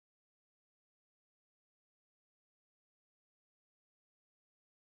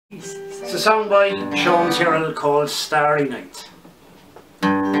It's a song by Sean Tyrell called Starry Night.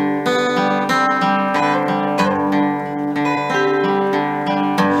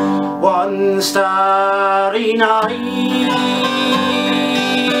 One starry night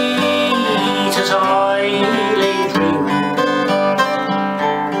as I lay dreaming,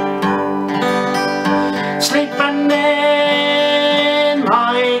 sleeping in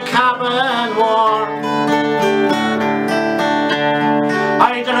my cabin warm,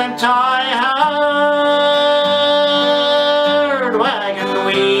 I dreamt I heard wagon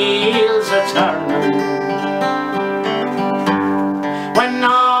wheels a-turning. When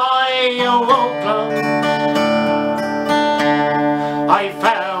I awoke, love, I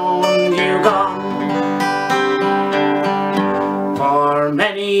found you gone. For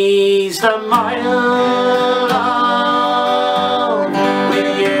many's the mile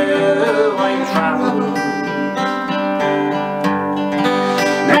with you I've travelled.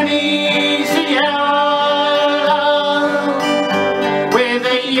 Many's the hour with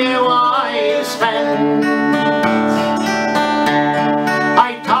you I've spent.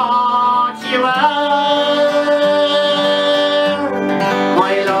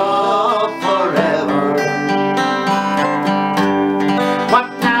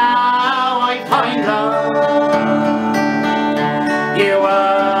 You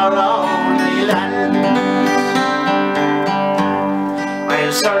are only lens.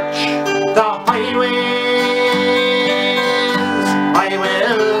 I'll search the highways, I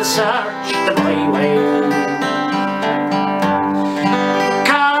will search the byways,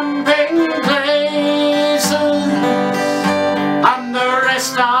 camping places and the rest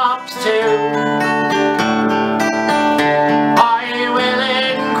stops too.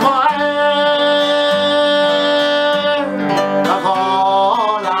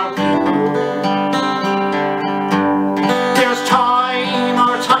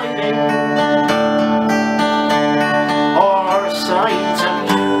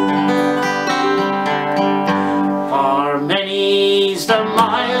 Many's the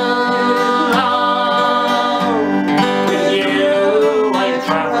mile with you I've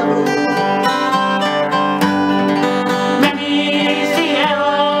travelled. Many's the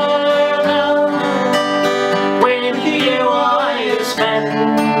hour with you I've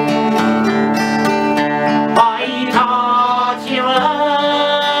spent.